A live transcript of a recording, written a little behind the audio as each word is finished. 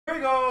Here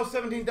we go,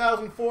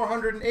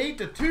 17,408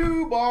 to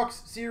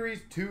 2-box Series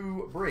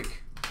 2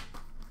 break.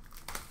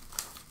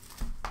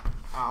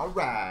 All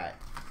right,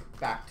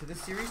 back to the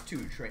Series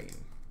 2 train.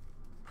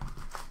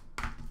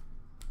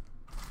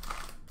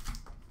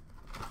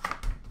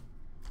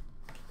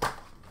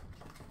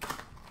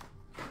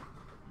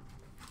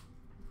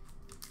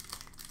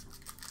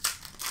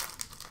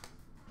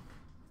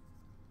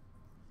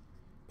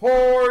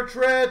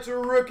 Portrait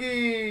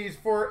rookies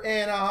for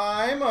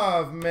Anaheim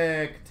of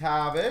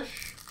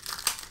McTavish.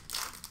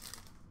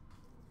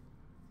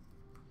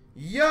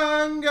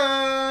 Young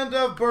Guns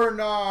of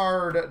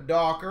Bernard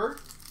Docker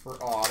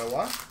for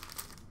Ottawa.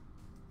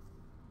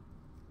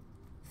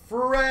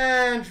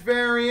 French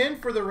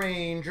variant for the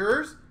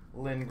Rangers,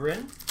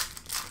 Lindgren.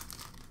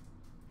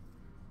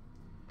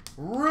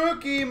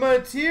 Rookie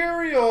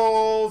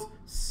materials,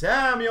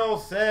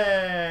 Samuelson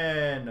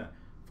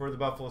for the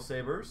Buffalo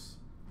Sabres.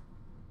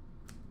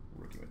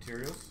 Rookie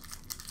materials.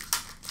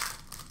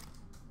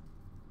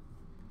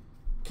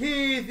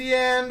 Keith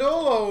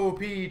Yandel,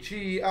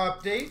 OPG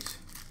update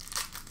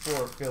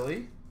for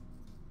Philly.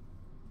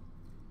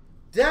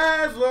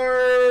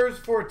 Dazzlers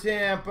for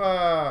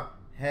Tampa,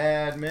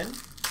 Hedman.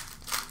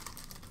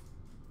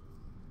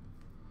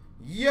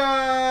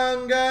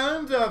 Young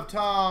Guns of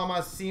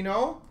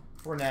Tomasino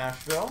for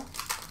Nashville.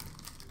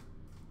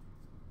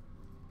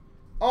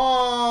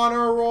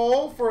 Honor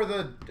roll for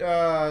the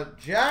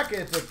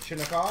Jackets of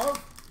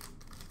Chinnikov.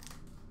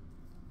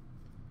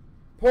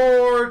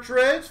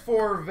 Portraits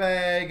for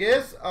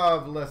Vegas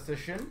of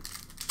Lesishin.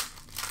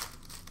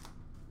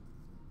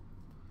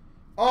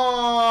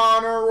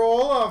 Honor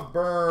roll of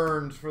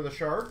Burns for the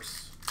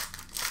Sharks.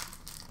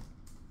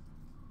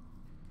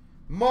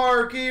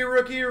 Marquee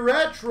rookie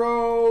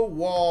retro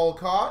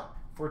Walcott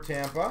for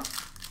Tampa.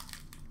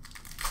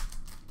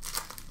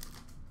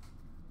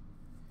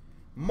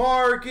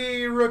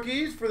 Marquee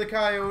rookies for the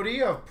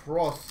Coyote of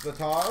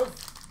Prosvetov.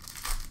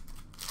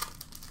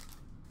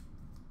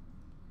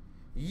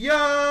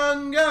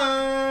 Young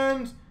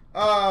Guns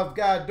of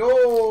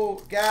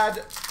Gadjovich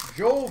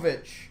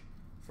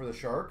for the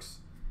Sharks.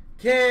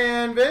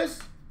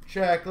 Canvas,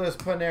 checklist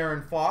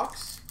Panarin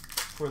Fox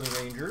for the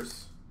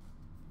Rangers.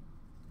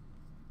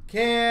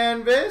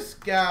 Canvas,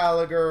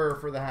 Gallagher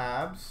for the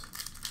Habs.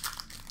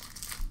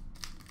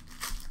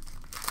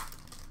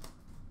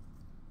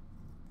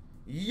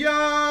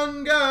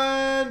 Young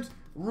Guns,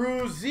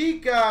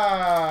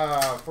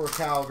 Ruzicka for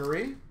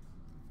Calgary.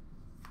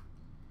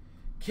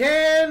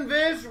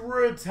 Canvas,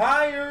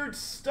 Retired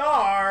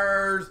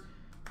Stars,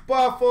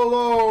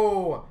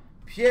 Buffalo,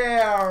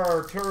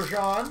 Pierre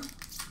Turgeon.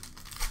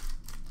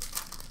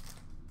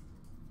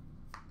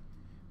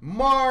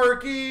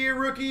 Marquee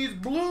rookies,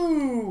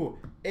 blue,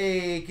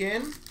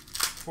 Aiken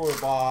for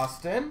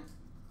Boston.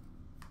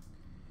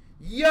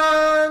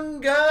 Young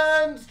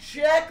Guns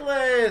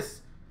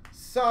checklist,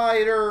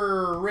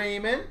 Cider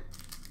Raymond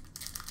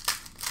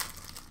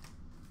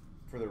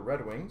for the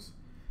Red Wings.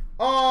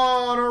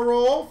 Honor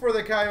roll for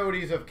the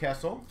Coyotes of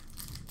Kessel.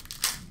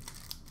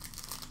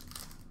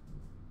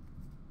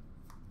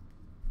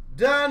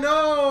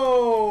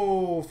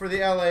 Dano for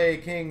the LA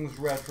Kings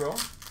retro.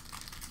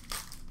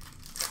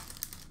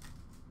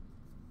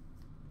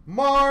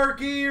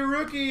 Marquee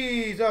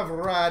rookies of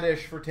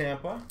Radish for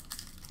Tampa.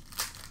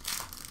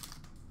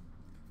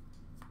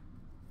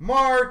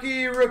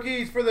 Marquee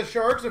rookies for the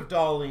Sharks of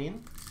Darlene.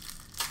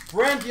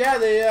 Brent, yeah,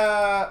 they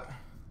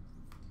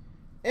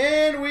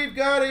and we've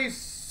got a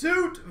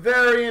suit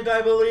variant,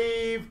 I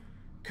believe.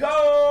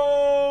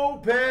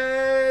 Kopitar.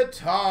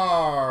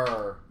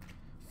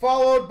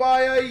 Followed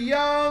by a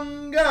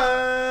Young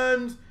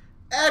Guns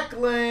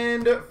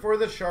Eklund for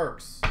the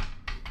Sharks.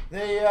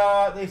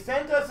 They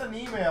sent us an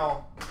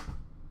email.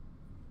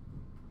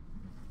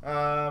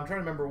 I'm trying to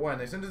remember when.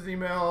 They sent us an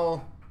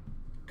email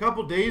a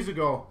couple days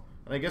ago.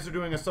 And I guess they're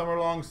doing a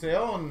summer-long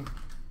sale, and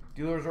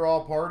dealers are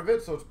all part of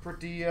it, so it's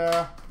pretty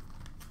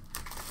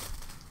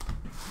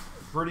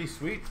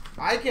sweet.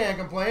 I can't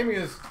complain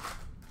because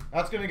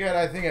that's going to get,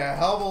 I think, a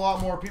hell of a lot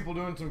more people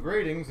doing some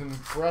gradings, and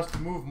for us to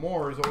move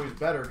more is always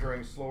better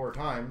during slower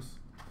times.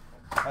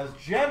 As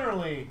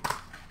generally,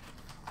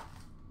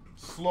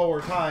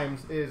 slower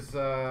times is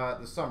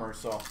the summer,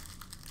 so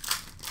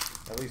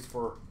at least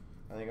for,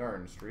 I think, our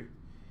industry.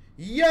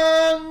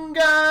 Young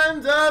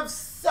Guns of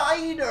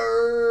Cider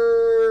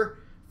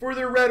for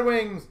the Red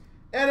Wings.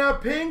 And a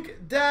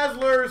pink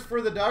Dazzlers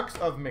for the Ducks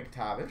of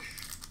McTavish.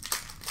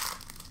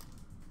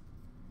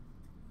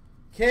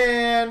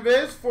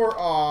 Canvas for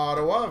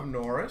Ottawa of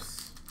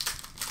Norris.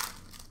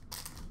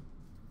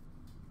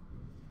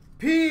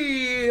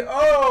 P.O.E.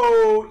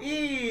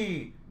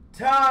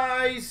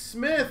 Ty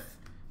Smith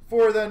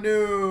for the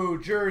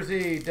New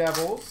Jersey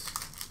Devils.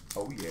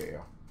 Oh,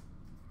 yeah.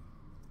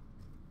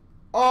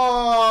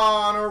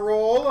 Honor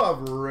roll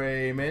of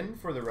Raymond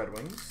for the Red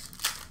Wings.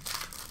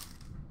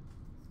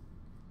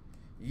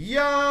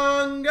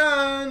 Young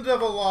Guns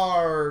of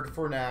Allard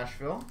for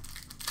Nashville.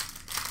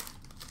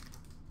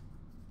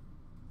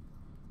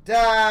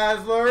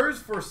 Dazzlers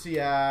for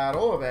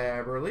Seattle of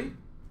Aberley.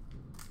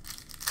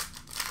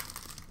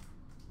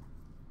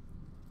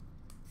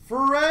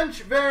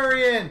 French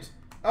variant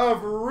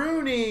of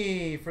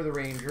Rooney for the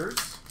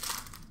Rangers.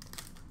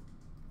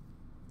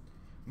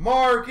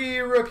 Marquee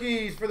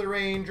rookies for the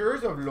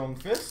Rangers of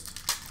Lundqvist.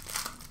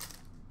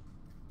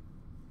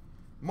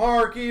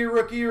 Marquee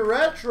rookie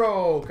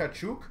retro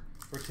Kachuk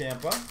for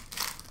Tampa.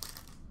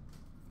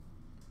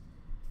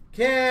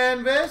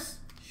 Canvas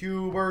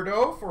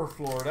Huberdeau for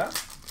Florida.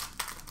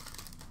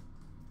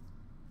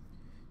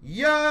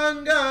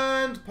 Young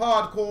Guns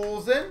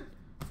Podkolzin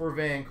for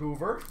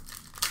Vancouver.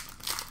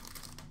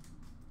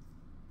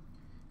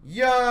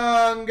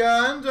 Young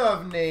Guns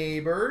of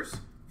Neighbors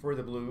for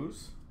the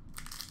Blues.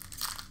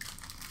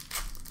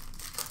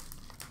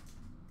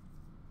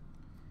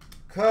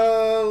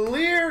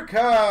 Clear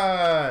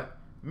Cut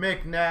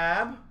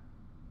McNabb,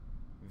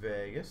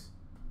 Vegas.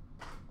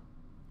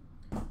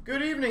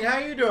 Good evening, how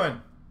you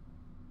doing?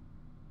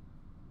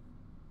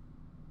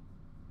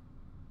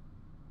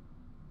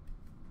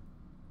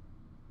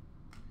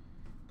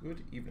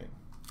 Good evening.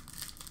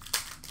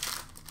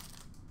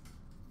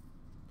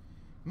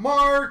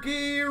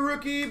 Marquee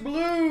Rookie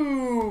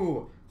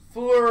Blue,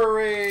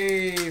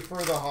 Fleury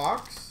for the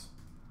Hawks.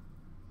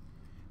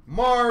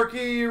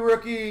 Marquee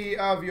Rookie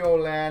of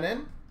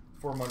Yolanin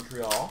for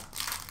Montreal.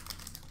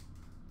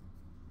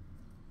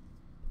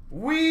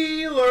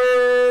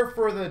 Wheeler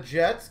for the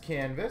Jets,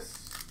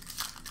 canvas.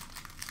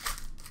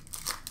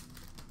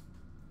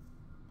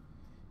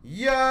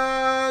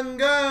 Young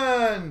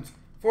Guns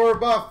for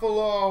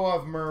Buffalo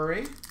of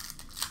Murray.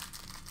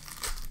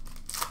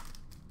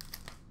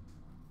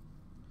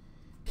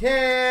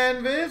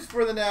 Canvas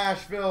for the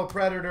Nashville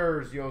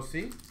Predators,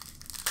 Yossi.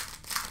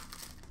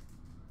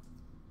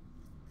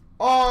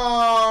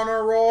 On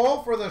a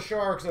roll for the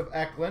Sharks of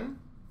Eklund.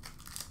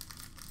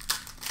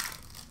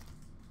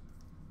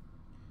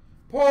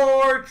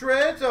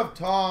 Portrait of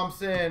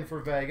Thompson for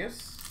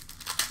Vegas.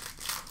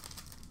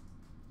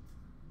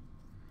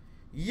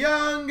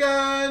 Young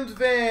Guns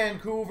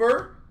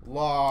Vancouver,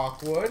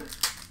 Lockwood.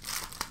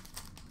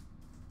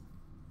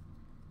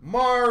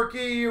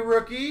 Marquee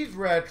Rookies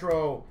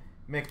retro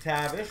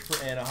McTavish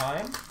for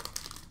Anaheim.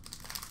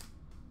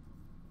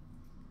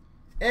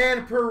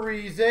 And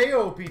Parise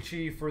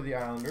OPG for the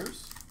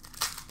Islanders.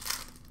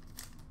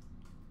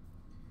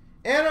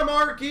 And a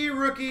marquee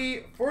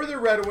rookie for the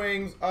Red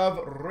Wings of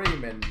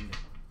Raymond.